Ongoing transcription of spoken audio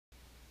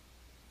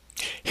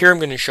Here I'm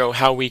going to show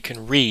how we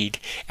can read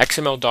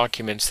XML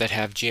documents that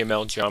have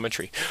GML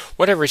geometry.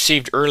 What I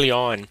received early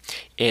on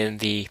in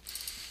the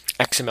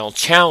XML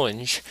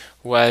challenge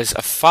was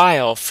a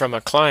file from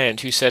a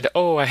client who said,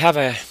 oh, I have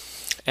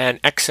an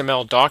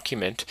XML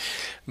document,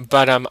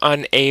 but I'm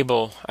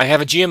unable, I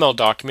have a GML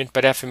document,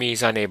 but FME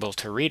is unable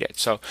to read it.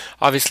 So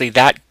obviously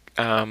that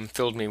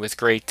filled me with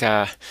great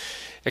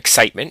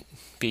excitement,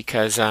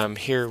 because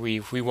here we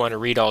want to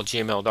read all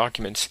GML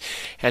documents.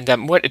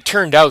 And what it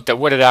turned out that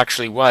what it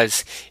actually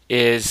was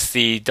is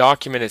the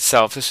document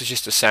itself. This is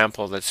just a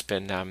sample that's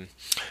been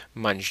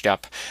munged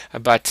up,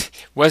 but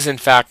was in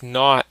fact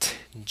not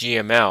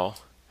GML,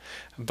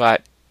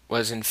 but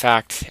was in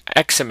fact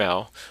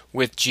XML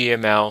with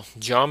GML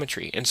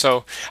geometry. And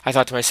so I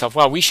thought to myself,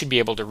 well, we should be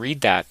able to read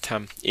that.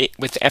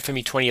 With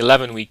FME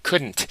 2011 we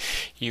couldn't.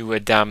 You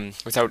would,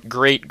 without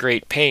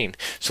great pain.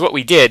 So what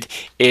we did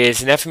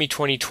is in FME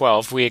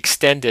 2012 we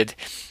extended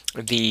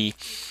the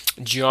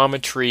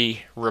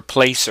geometry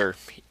replacer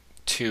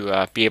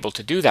to be able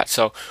to do that.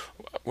 So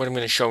what I'm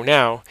going to show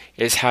now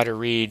is how to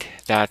read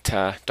that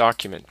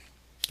document.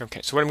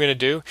 Okay, so what I'm going to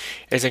do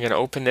is I'm going to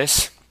open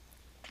this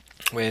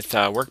with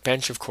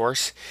Workbench, of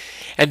course,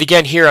 and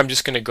again here I'm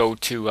just going to go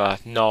to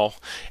null,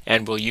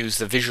 and we'll use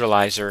the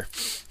visualizer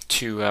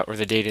to or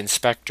the data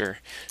inspector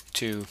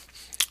to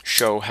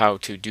show how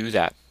to do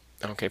that.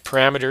 Okay,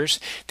 parameters.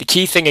 The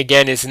key thing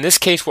again is in this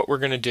case what we're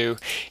going to do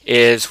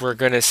is we're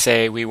going to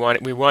say we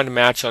want to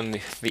match on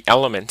the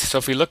element. So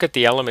if we look at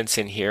the elements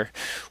in here,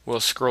 we'll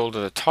scroll to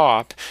the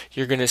top,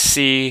 you're going to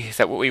see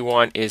that what we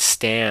want is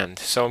stand.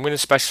 So I'm going to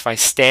specify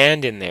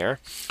stand in there.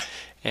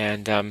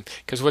 And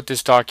because what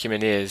this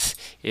document is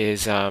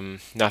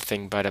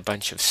nothing but a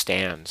bunch of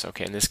stands.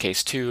 Okay, in this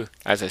case too,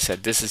 as I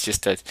said, this is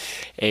just a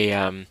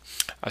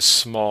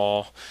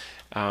small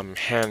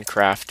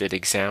handcrafted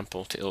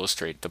example to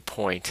illustrate the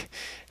point.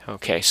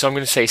 Okay, so I'm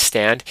going to say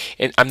stand,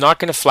 and I'm not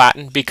going to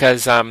flatten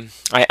because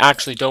I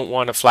actually don't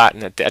want to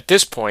flatten it. At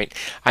this point,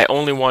 I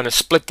only want to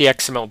split the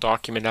XML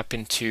document up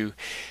into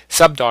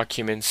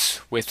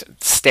subdocuments with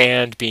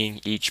stand being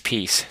each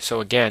piece.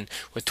 So again,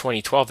 with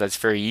 2012, that's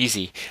very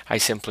easy. I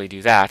simply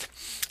do that,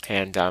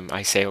 and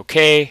I say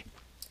OK,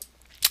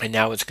 and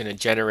now it's going to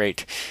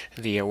generate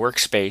the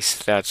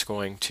workspace that's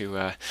going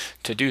to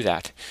do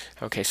that.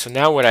 Okay, so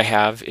now what I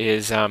have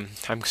is I'm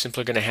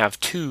simply going to have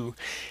two.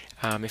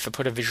 If I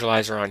put a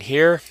visualizer on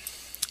here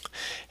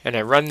and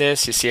I run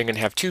this, you see I'm going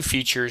to have two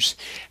features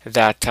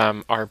that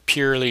are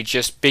purely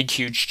just big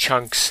huge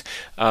chunks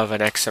of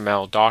an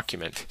XML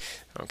document.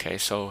 Okay,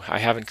 so I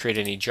haven't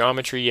created any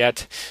geometry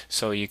yet,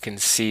 so you can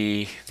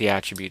see the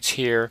attributes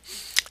here.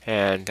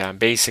 And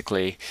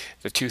basically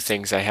the two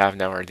things I have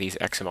now are these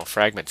XML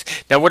fragments.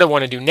 Now what I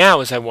want to do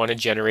now is I want to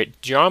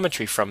generate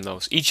geometry from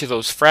those. Each of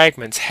those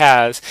fragments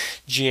has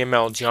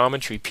GML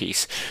geometry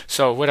piece.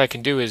 So what I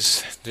can do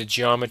is the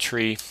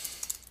geometry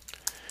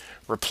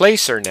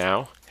replacer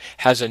now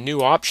has a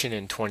new option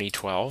in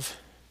 2012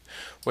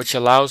 which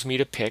allows me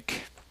to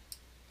pick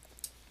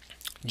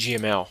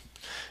GML.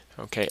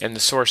 Okay, and the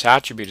source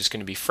attribute is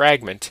going to be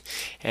fragment,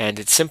 and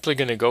it's simply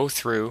going to go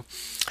through,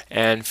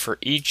 and for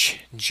each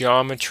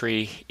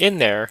geometry in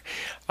there,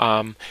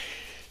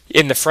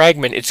 in the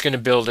fragment, it's going to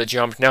build a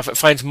geometry. Now, if it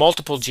finds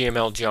multiple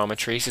GML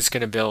geometries, it's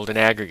going to build an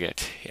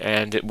aggregate,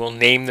 and it will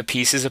name the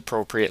pieces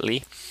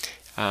appropriately,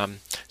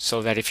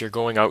 so that if you're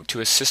going out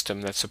to a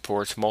system that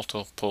supports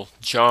multiple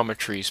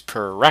geometries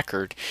per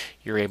record,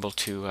 you're able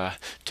to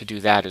do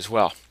that as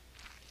well.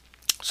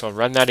 So I'll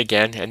run that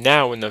again, and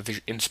now when the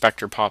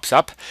inspector pops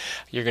up,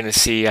 you're going to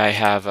see I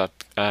have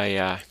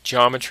a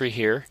geometry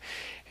here,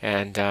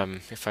 and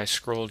if I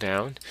scroll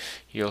down,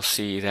 you'll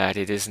see that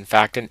it is in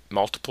fact a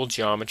multiple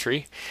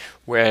geometry,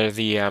 where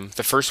the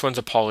first one's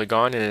a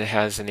polygon and it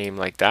has a name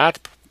like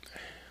that.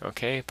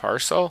 Okay,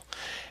 parcel,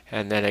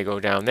 and then I go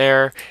down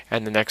there,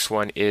 and the next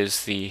one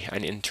is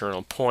an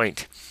internal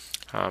point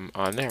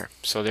on there.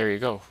 So there you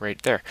go,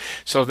 right there.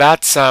 So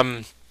that's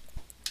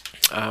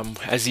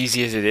as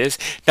easy as it is.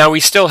 Now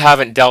we still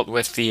haven't dealt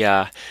with the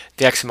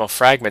XML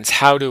fragments.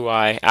 How do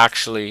I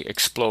actually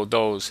explode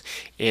those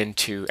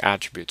into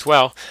attributes?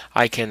 Well,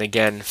 I can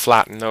again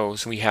flatten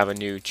those. We have a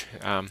new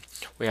transformer,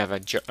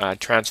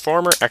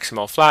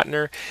 XML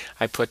flattener.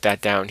 I put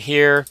that down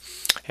here,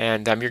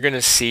 and you're going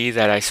to see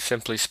that I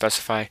simply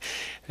specify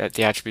that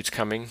the attribute's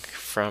coming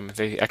from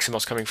the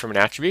XML's coming from an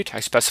attribute. I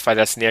specify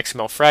that's in the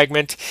XML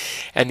fragment,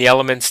 and the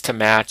elements to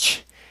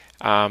match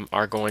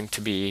are going to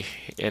be,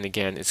 and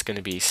again it's going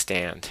to be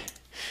stand.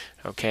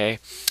 Okay,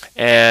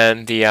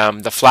 and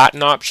the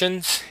flatten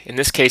options, in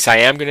this case I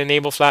am going to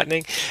enable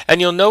flattening,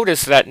 and you'll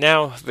notice that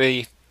now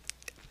the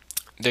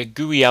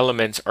GUI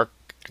elements are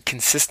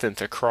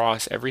consistent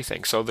across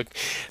everything. So the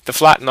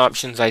flatten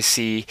options I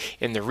see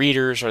in the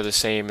readers are the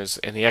same as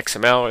in the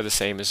XML, are the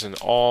same as in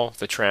all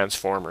the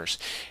transformers.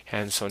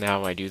 And so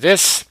now I do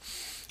this,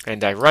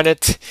 and I run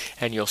it,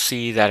 and you'll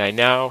see that I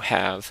now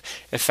have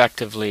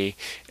effectively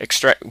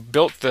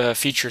built the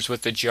features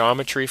with the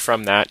geometry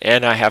from that,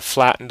 and I have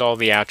flattened all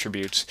the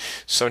attributes.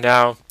 So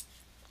now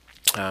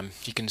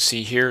You can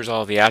see here's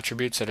all the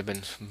attributes that have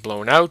been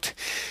blown out,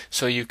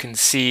 so you can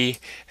see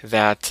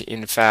that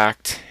in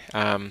fact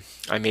I'm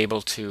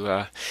able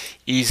to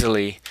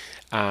easily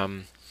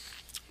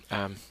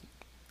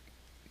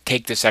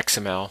take this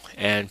XML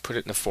and put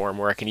it in a form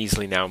where I can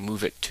easily now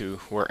move it to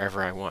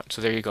wherever I want.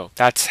 So there you go.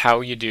 That's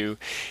how you do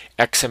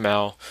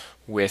XML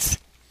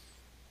with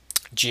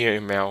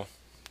GML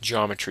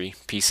geometry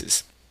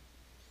pieces.